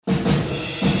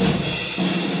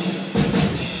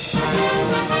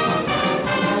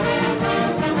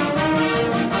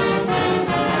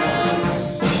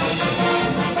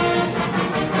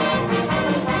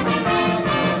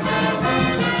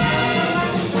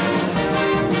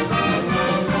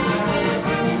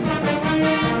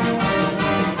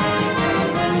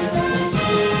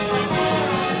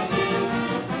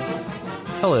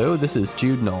this is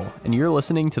Jude Knoll, and you're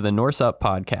listening to the Norse Up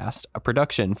podcast, a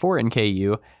production for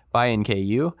NKU, by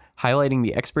NKU, highlighting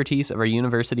the expertise of our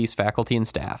university's faculty and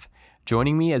staff.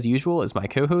 Joining me, as usual, is my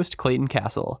co-host, Clayton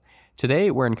Castle.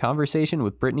 Today, we're in conversation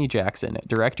with Brittany Jackson,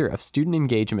 Director of Student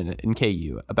Engagement at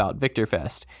NKU, about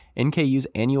VictorFest, NKU's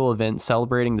annual event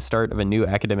celebrating the start of a new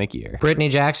academic year. Brittany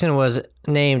Jackson was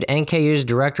named NKU's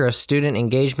Director of Student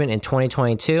Engagement in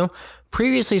 2022,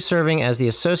 previously serving as the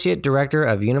Associate Director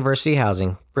of University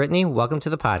Housing. Brittany, welcome to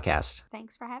the podcast.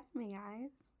 Thanks for having me, guys.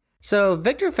 So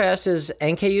VictorFest is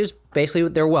NKU's basically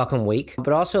their welcome week,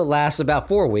 but also lasts about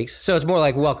 4 weeks. So it's more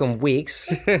like welcome weeks.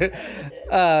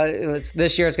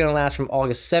 This year it's going to last from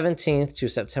August 17th to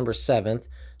September 7th.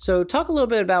 So talk a little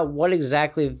bit about what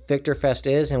exactly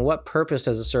VictorFest is and what purpose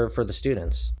does it serve for the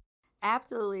students?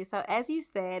 Absolutely. So as you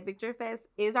said, VictorFest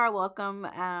is our welcome.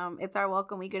 It's our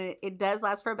welcome week. And it does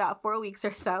last for about 4 weeks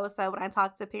or so. So when I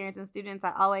talk to parents and students,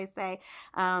 I always say,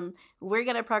 we're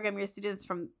going to program your students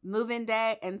from move-in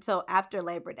day until after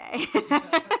Labor Day.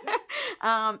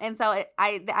 And so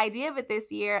the idea of it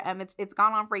this year, it's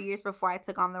gone on for years before I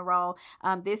took on the role.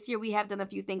 This year we have done a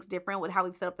few things different with how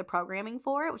we've set up the programming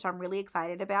for it, which I'm really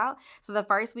excited about. So the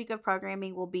first week of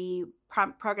programming will be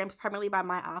programs primarily by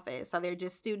my office. So they're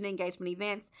just student engagement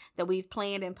events that we've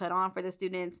planned and put on for the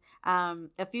students.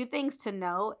 A few things to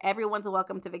know: everyone's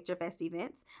welcome to VictorFest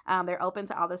events. They're open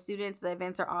to all the students. The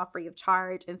events are all free of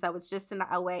charge, and so it's just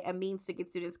a means to get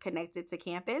students connected to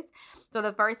campus. So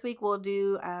the first week we'll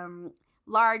do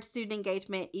large student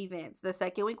engagement events. The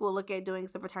second week, we'll look at doing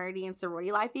some fraternity and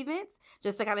sorority life events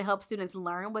just to kind of help students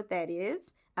learn what that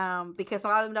is, because a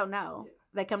lot of them don't know.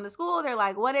 They come to school, they're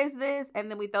like, what is this?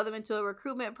 And then we throw them into a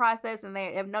recruitment process and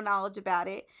they have no knowledge about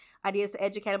it. Idea is to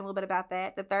educate them a little bit about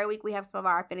that. The third week, we have some of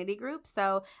our affinity groups.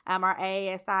 So our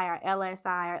AASI, our LSI,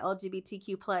 our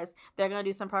LGBTQ+, they're going to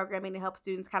do some programming to help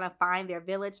students kind of find their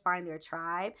village, find their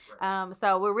tribe.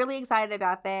 So we're really excited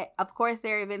about that. Of course,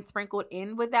 there are events sprinkled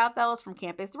in without those from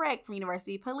Campus Rec, from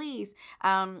University Police.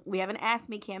 We have an Ask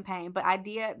Me campaign. But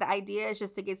the idea is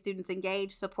just to get students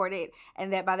engaged, supported,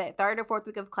 and that by that third or fourth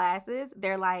week of classes,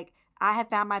 they're like, I have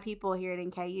found my people here at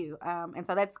NKU. And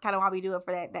so that's kind of why we do it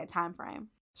for that time frame.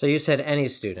 So you said any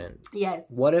student. Yes.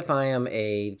 What if I am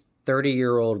a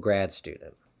 30-year-old grad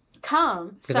student?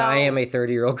 Come. Because I am a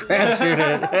 30-year-old grad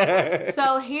student.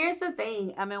 So here's the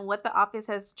thing. What the office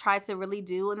has tried to really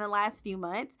do in the last few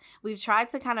months, we've tried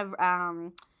to kind of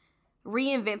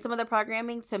reinvent some of the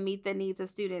programming to meet the needs of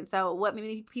students. So what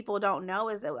many people don't know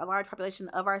is that a large population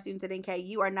of our students at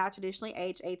NKU are not traditionally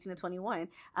aged 18 to 21.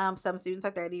 Some students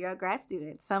are 30-year-old grad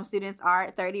students. Some students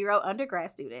are 30-year-old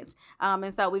undergrad students.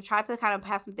 And so we've tried to kind of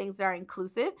have some things that are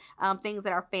inclusive, things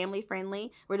that are family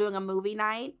friendly. We're doing a movie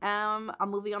night, a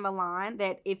movie on the lawn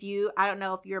that I don't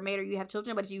know if you're married or you have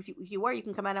children, but if you were, you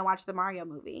can come out and watch the Mario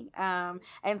movie.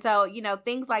 And so,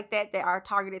 things like that are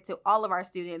targeted to all of our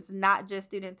students, not just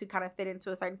students who kind of fit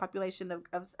into a certain population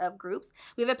of groups.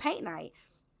 We have a paint night.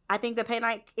 I think the paint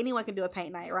night, anyone can do a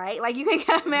paint night, right? Like you can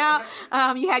come out,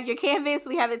 you have your canvas,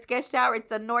 we have it sketched out,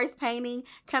 it's a Norse painting,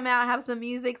 come out, have some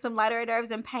music, some light hors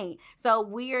d'oeuvres, and paint. So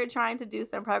we are trying to do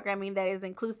some programming that is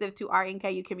inclusive to our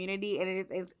NKU community, and it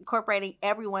is incorporating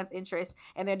everyone's interests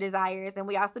and their desires. And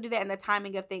we also do that in the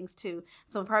timing of things too.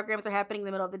 Some programs are happening in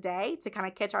the middle of the day to kind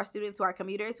of catch our students who are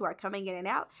commuters who are coming in and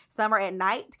out. Some are at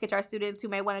night to catch our students who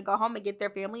may want to go home and get their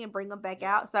family and bring them back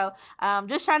out. So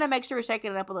just trying to make sure we're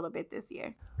shaking it up a little bit this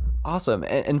year. Awesome.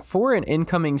 And for an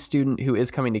incoming student who is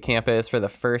coming to campus for the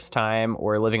first time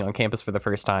or living on campus for the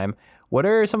first time, what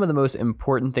are some of the most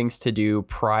important things to do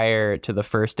prior to the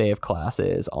first day of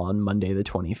classes on Monday the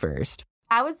 21st?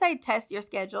 I would say test your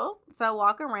schedule. So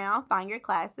walk around, find your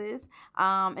classes,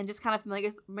 and just kind of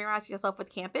familiarize yourself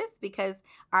with campus, because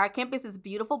our campus is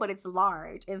beautiful, but it's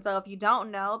large. And so if you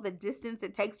don't know the distance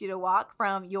it takes you to walk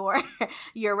from your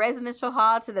residential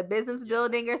hall to the business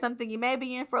building or something, you may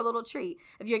be in for a little treat.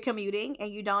 If you're commuting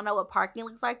and you don't know what parking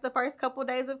looks like the first couple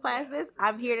days of classes,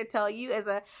 I'm here to tell you, as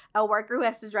a worker who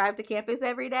has to drive to campus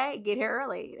every day, get here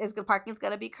early. Parking's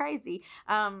going to be crazy.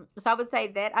 So I would say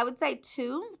that. I would say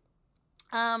too,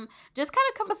 just kind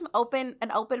of come with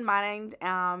an open mind,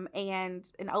 and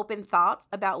an open thoughts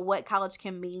about what college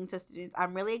can mean to students.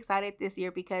 I'm really excited this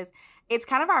year because it's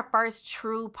kind of our first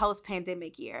true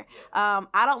post-pandemic year.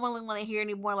 I don't really want to hear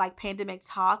any more like pandemic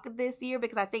talk this year,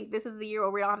 because I think this is the year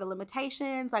where we don't have the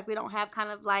limitations. Like we don't have kind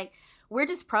of like, we're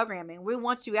just programming. We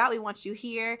want you out. We want you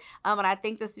here. And I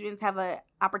think the students have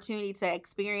a opportunity to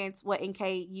experience what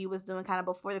NKU was doing kind of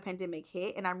before the pandemic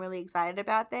hit, and I'm really excited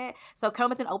about that. So come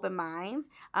with an open mind,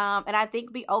 and I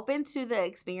think be open to the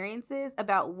experiences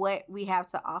about what we have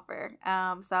to offer.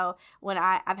 So when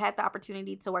I've had the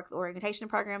opportunity to work the orientation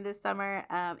program this summer,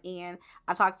 and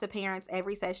I've talked to parents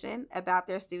every session about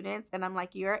their students, and I'm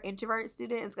like, you're an introvert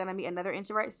student, it's going to be another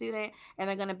introvert student, and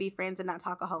they're going to be friends and not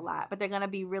talk a whole lot, but they're going to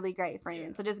be really great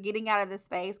friends. So just getting out of this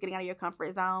space, getting out of your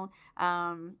comfort zone,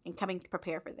 and coming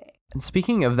prepared for that. And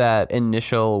speaking of that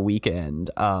initial weekend,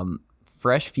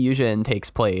 Fresh Fusion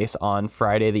takes place on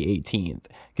Friday the 18th.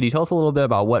 Could you tell us a little bit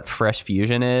about what Fresh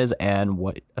Fusion is and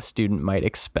what a student might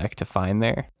expect to find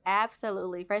there?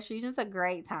 Absolutely. Fresh Fusion's a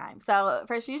great time. So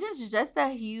Fresh Fusion is just a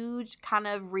huge kind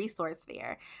of resource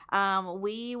fair.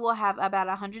 We will have about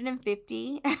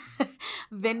 150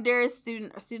 vendors,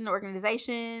 student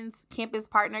organizations, campus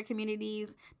partner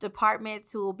communities,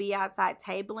 departments who will be outside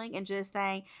tabling and just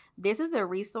saying, this is a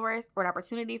resource or an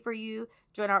opportunity for you.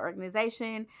 Join our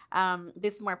organization.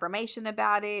 This is more information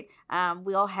about it.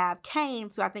 We'll have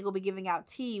Canes, who I think will be giving out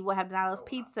tea. We'll have Donato's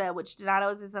Pizza, which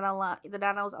Donato's is an alum. The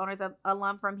Donato's owner is an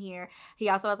alum from here. He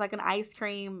also has like an ice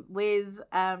cream whiz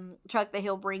truck that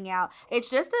he'll bring out. It's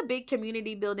just a big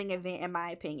community building event, in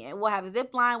my opinion. We'll have a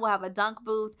zip line. We'll have a dunk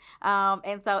booth.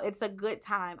 And so it's a good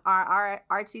time. Our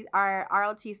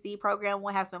ROTC program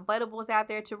will have some inflatables out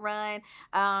there to run.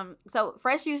 So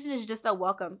Fresh Fusion is just a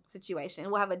welcome situation.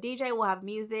 We'll have a DJ. We'll have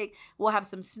music. We'll have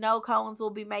some snow cones we'll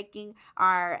be making.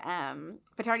 Our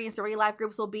fraternity and sorority life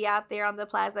groups will be out there on the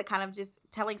plaza kind of just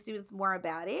telling students more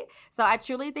about it. So I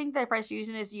truly think that Fresh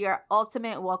Fusion is your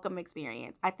ultimate welcome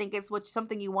experience. I think it's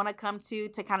something you want to come to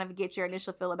kind of get your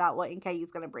initial feel about what NKU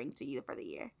is going to bring to you for the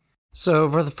year. So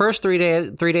for the first 3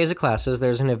 days of classes,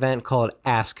 there's an event called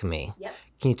Ask Me. Yep.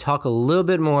 Can you talk a little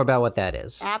bit more about what that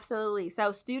is? Absolutely.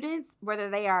 So students, whether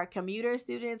they are commuter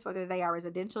students, whether they are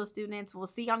residential students, we'll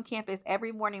see on campus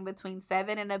every morning between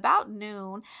 7 and about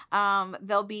noon.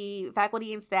 There'll be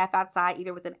faculty and staff outside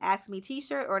either with an Ask Me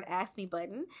t-shirt or an Ask Me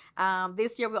button.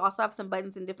 This year, we'll also have some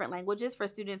buttons in different languages for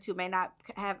students who may not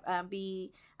have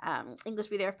English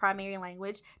be their primary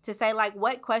language, to say like,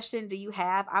 what question do you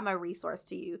have? I'm a resource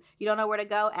to you. You don't know where to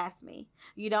go? Ask me.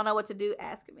 You don't know what to do?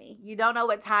 Ask me. You don't know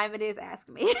what time it is? Ask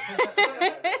me.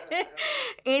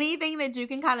 Anything that you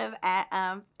can kind of,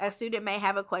 a student may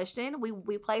have a question.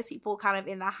 We place people kind of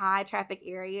in the high traffic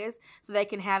areas so they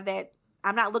can have that.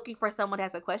 I'm not looking for someone that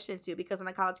has a question to, because on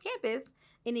a college campus,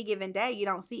 any given day, you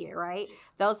don't see it, right?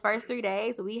 Those first 3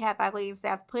 days, we have faculty and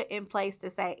staff put in place to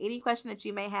say, any question that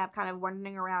you may have kind of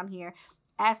wandering around here,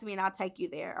 ask me and I'll take you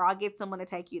there, or I'll get someone to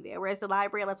take you there. Whereas the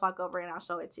library, let's walk over and I'll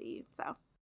show it to you. So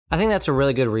I think that's a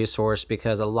really good resource,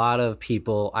 because a lot of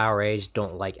people our age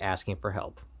don't like asking for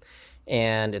help.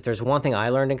 And if there's one thing I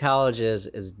learned in college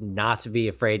is not to be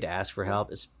afraid to ask for help,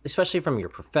 especially from your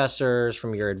professors,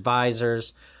 from your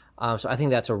advisors. So I think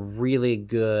that's a really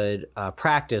good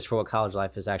practice for what college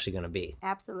life is actually going to be.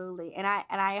 Absolutely. And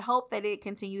I hope that it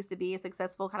continues to be a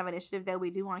successful kind of initiative that we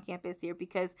do on campus here,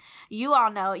 because you all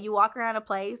know, you walk around a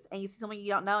place and you see someone you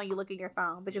don't know and you look at your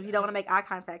phone because you don't want to make eye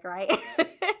contact, right?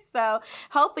 So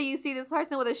hopefully you see this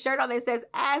person with a shirt on that says,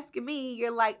 ask me.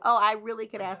 You're like, oh, I really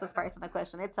could ask this person a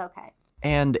question. It's okay.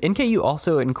 And NKU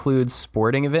also includes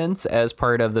sporting events as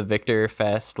part of the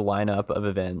VictorFest lineup of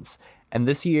events. And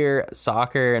this year,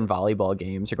 soccer and volleyball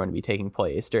games are going to be taking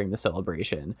place during the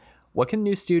celebration. What can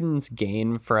new students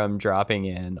gain from dropping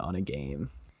in on a game?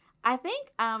 I think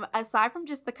aside from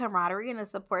just the camaraderie and the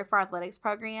support for our athletics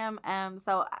program,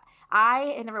 so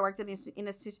I had never worked in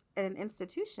an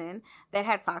institution that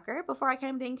had soccer before I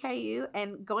came to NKU,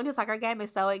 and going to a soccer game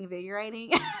is so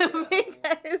invigorating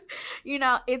because, you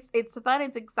know, it's fun,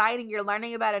 it's exciting. You're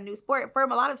learning about a new sport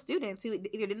from a lot of students who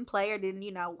either didn't play or didn't,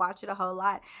 watch it a whole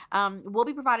lot. We'll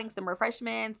be providing some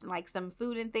refreshments and like some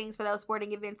food and things for those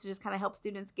sporting events to just kind of help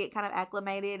students get kind of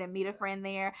acclimated and meet a friend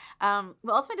there. But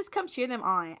ultimately just come cheer them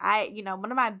on.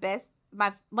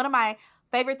 One of my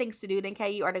favorite things to do at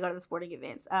NKU are to go to the sporting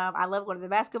events. I love going to the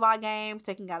basketball games,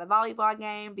 taking out a volleyball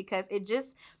game, because it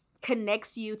just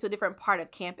connects you to a different part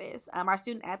of campus. Our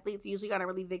student athletes usually on a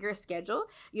really vigorous schedule.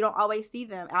 You don't always see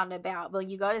them out and about, but when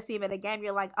you go to see them at a game,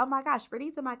 you're like, oh my gosh,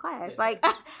 Brittany's in my class. Like,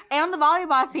 and on the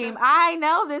volleyball team, I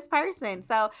know this person.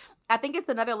 So I think it's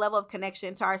another level of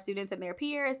connection to our students and their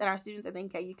peers and our students in the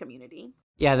NKU community.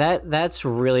 Yeah, that's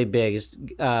really big.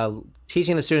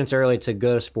 Teaching the students early to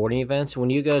go to sporting events. When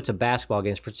you go to basketball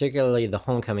games, particularly the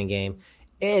homecoming game,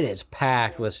 it is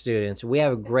packed with students. We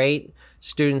have a great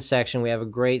student section. We have a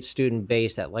great student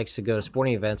base that likes to go to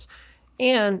sporting events.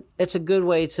 And it's a good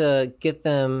way to get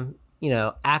them,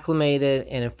 acclimated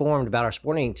and informed about our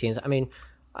sporting teams. I mean,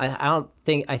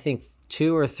 I think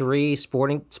 2 or 3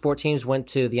 sport teams went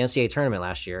to the NCAA tournament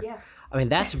last year. Yeah. I mean,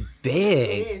 that's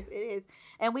big. It is.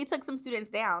 And we took some students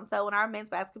down. So when our men's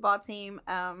basketball team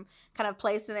kind of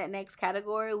placed in that next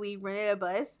category, we rented a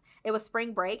bus. It was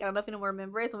spring break. I don't know if anyone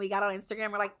remembers. When we got on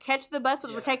Instagram, we're like, catch the bus.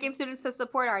 We're taking students to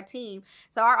support our team.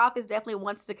 So our office definitely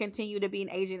wants to continue to be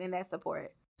an agent in that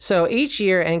support. So each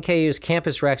year, NKU's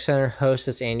Campus Rec Center hosts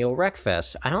its annual Rec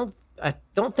Fest. I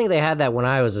don't think they had that when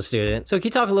I was a student. So can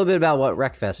you talk a little bit about what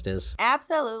Rec Fest is?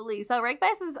 Absolutely. So Rec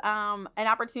Fest is an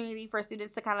opportunity for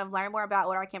students to kind of learn more about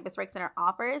what our Campus Rec Center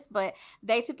offers, but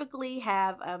they typically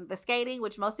have the skating,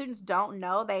 which most students don't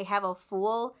know. They have a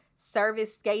full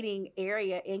service skating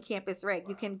area in Campus Rec.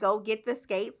 You can go get the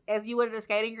skates as you would at a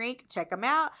skating rink, check them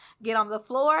out, get on the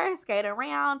floor, skate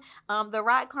around. The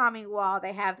rock climbing wall,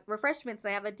 they have refreshments,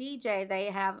 they have a DJ,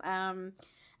 they have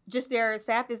just their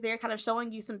staff is there kind of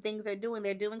showing you some things they're doing.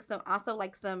 They're doing some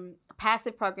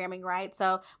passive programming, right?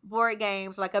 So board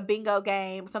games, like a bingo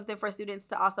game, something for students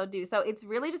to also do. So it's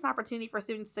really just an opportunity for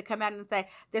students to come out and say,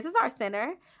 this is our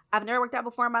center. I've never worked out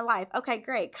before in my life. Okay,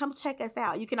 great. Come check us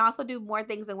out. You can also do more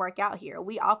things than work out here.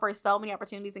 We offer so many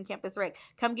opportunities in Campus Rec.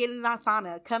 Come get in the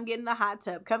sauna, come get in the hot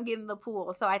tub, come get in the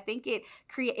pool. So I think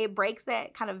it breaks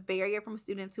that kind of barrier from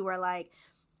students who are like,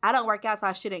 I don't work out, so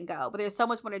I shouldn't go. But there's so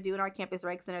much more to do in our Campus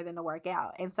Rec Center than to work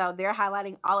out. And so they're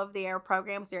highlighting all of their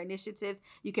programs, their initiatives.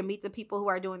 You can meet the people who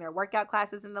are doing their workout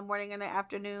classes in the morning and the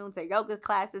afternoons, their yoga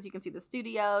classes. You can see the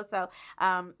studio. So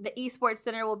the esports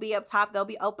center will be up top. They'll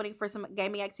be opening for some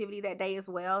gaming activity that day as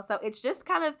well. So it's just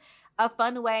kind of a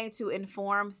fun way to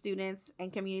inform students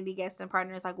and community guests and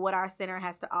partners like what our center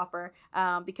has to offer,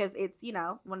 because it's,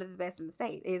 one of the best in the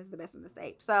state. It is the best in the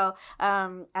state. So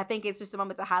I think it's just a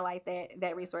moment to highlight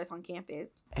that resource on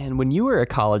campus. And when you were a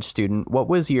college student, what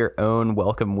was your own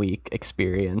Welcome Week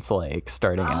experience like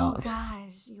starting out? Oh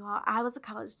gosh, you all, I was a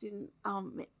college student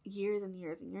years and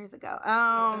years and years ago.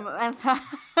 And so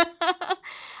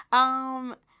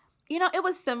it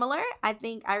was similar. I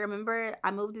think I remember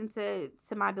I moved into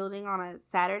my building on a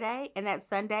Saturday, and that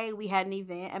Sunday we had an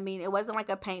event. I mean, it wasn't like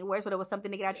a paint wars, but it was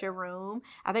something to get out your room.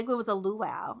 I think it was a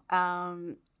luau.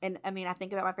 And I mean, I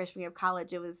think about my freshman year of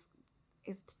college.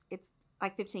 It's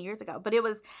like 15 years ago, but it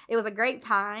was a great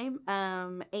time.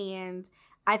 And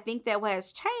I think that what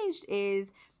has changed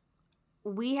is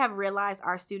we have realized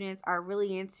our students are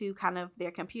really into kind of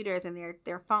their computers and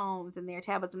their phones and their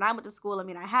tablets. And I went to school. I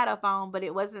mean, I had a phone, but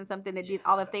it wasn't something that did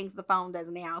all the things the phone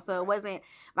does now. So it wasn't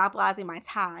monopolizing my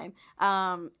time.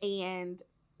 And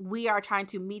we are trying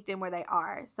to meet them where they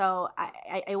are. So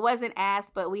it wasn't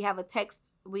asked, but we have a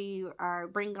text. We are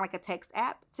bringing like a text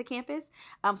app to campus.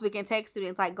 So we can text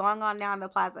students like going on down the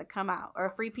plaza, come out,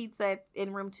 or free pizza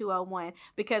in room 201,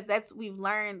 because we've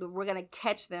learned that we're going to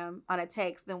catch them on a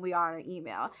text than we are on an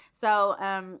email. So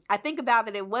I think about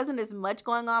that. It wasn't as much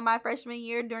going on my freshman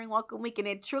year during Welcome Week, and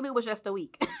it truly was just a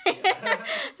week.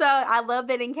 So I love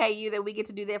that in KU that we get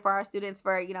to do that for our students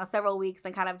for, several weeks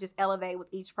and kind of just elevate with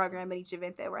each program and each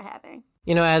event that we're having.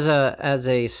 As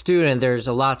a student, there's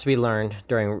a lot to be learned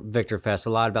during VictorFest, a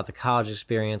lot about the college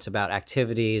experience, about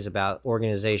activities, about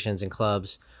organizations and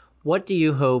clubs. What do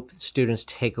you hope students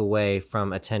take away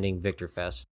from attending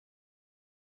VictorFest?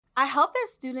 I hope that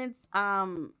students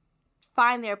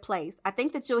find their place. I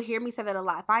think that you'll hear me say that a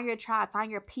lot. Find your tribe,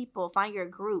 find your people, find your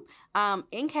group.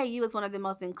 NKU is one of the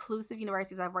most inclusive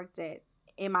universities I've worked at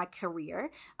in my career.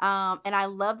 And I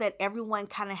love that everyone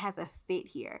kind of has a fit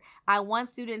here. I want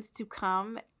students to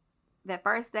come the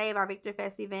first day of our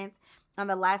VictorFest events, on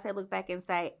the last day look back and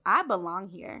say, I belong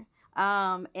here.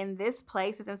 And this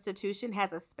place, this institution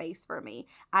has a space for me.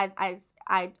 I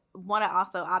want to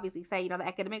also obviously say, the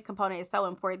academic component is so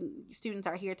important. Students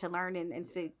are here to learn and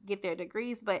to get their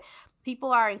degrees, but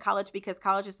people are in college because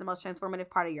college is the most transformative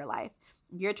part of your life.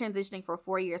 You're transitioning for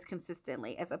 4 years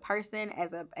consistently as a person,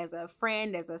 as a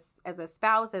friend, as a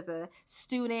spouse, as a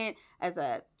student, as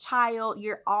a child.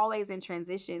 You're always in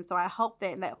transition. So I hope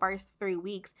that in that first 3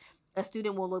 weeks, a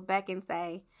student will look back and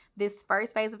say, this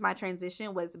first phase of my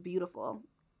transition was beautiful.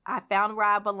 I found where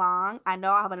I belong. I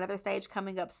know I'll have another stage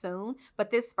coming up soon, but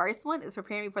this first one is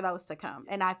preparing me for those to come.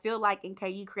 And I feel like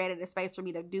NKU created a space for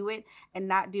me to do it and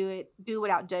not do it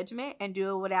without judgment, and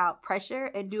do it without pressure,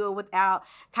 and do it without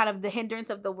kind of the hindrance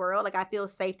of the world. Like, I feel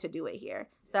safe to do it here.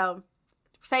 So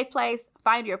safe place,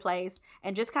 find your place,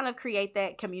 and just kind of create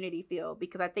that community feel,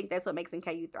 because I think that's what makes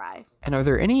NKU thrive. And are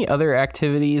there any other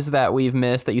activities that we've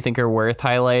missed that you think are worth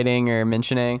highlighting or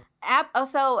mentioning?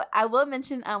 So I will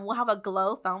mention we'll have a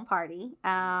glow foam party.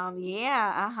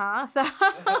 So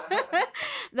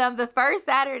The first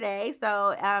Saturday,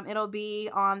 so it'll be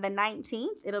on the 19th.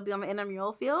 It'll be on the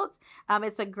intramural fields.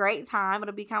 It's a great time.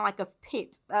 It'll be kind of like a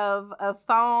pit of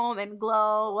foam and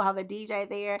glow. We'll have a DJ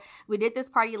there. We did this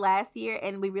party last year,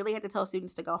 and we really had to tell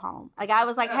students to go home. Like, I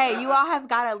was like, hey, you all have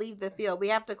got to leave the field. We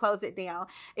have to close it down.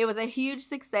 It was a huge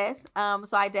success.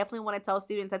 So I definitely want to tell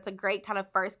students that's a great kind of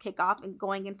first kickoff and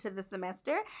going into the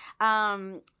semester.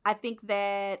 I think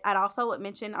that I'd also would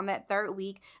mention on that third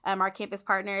week, our campus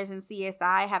partners and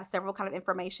CSI have several kind of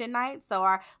information nights. So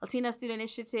our Latino student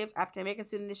initiatives, African American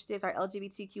student initiatives, our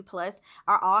LGBTQ plus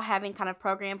are all having kind of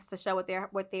programs to show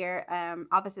what their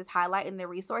offices highlight in their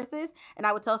resources. And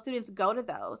I would tell students, go to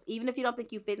those. Even if you don't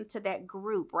think you fit into that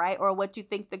group, right, or what you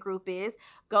think the group is,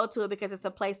 go to it because it's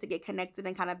a place to get connected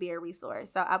and kind of be a resource.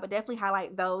 So I would definitely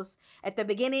highlight those at the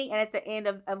beginning and at the end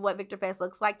of what VictorFest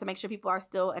looks like to make sure people are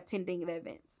still attending the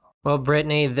events. Well,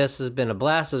 Brittany, this has been a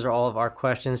blast. Those are all of our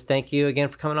questions. Thank you again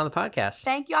for coming on the podcast.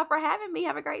 Thank you all for having me.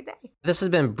 Have a great day. This has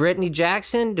been Brittany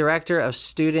Jackson, Director of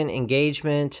Student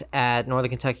Engagement at Northern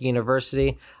Kentucky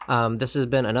University. This has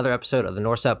been another episode of the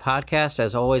North Up Podcast.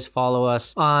 As always, follow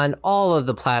us on all of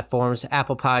the platforms,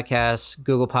 Apple Podcasts,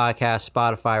 Google Podcasts,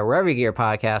 Spotify, wherever you get your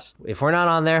podcasts. If we're not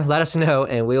on there, let us know,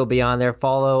 and we will be on there.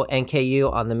 Follow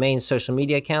NKU on the main social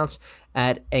media accounts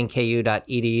at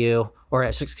nku.edu, or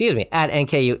excuse me, at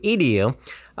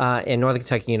NKU.edu in Northern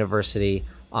Kentucky University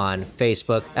on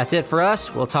Facebook. That's it for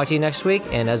us. We'll talk to you next week.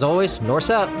 And as always, North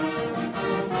Up.